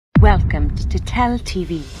Welcome to Tell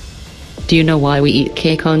TV. Do you know why we eat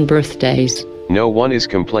cake on birthdays? No one is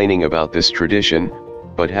complaining about this tradition,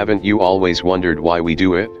 but haven't you always wondered why we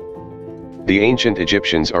do it? The ancient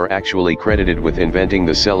Egyptians are actually credited with inventing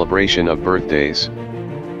the celebration of birthdays.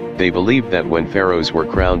 They believed that when pharaohs were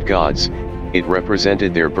crowned gods, it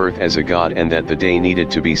represented their birth as a god and that the day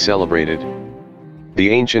needed to be celebrated.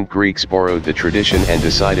 The ancient Greeks borrowed the tradition and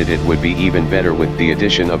decided it would be even better with the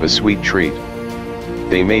addition of a sweet treat.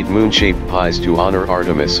 They made moon-shaped pies to honor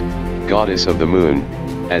Artemis, goddess of the moon,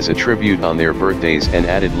 as a tribute on their birthdays and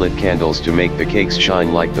added lit candles to make the cakes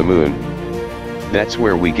shine like the moon. That's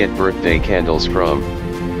where we get birthday candles from.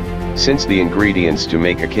 Since the ingredients to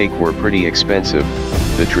make a cake were pretty expensive,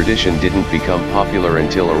 the tradition didn't become popular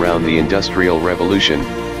until around the Industrial Revolution,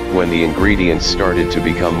 when the ingredients started to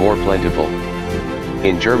become more plentiful.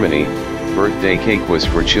 In Germany, birthday cake was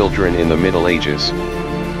for children in the Middle Ages.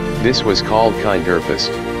 This was called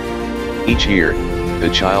Kinderfest. Each year,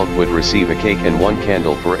 the child would receive a cake and one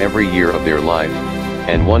candle for every year of their life,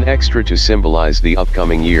 and one extra to symbolize the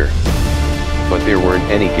upcoming year. But there weren't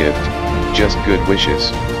any gift, just good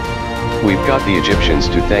wishes. We've got the Egyptians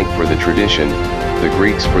to thank for the tradition, the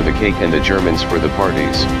Greeks for the cake and the Germans for the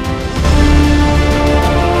parties.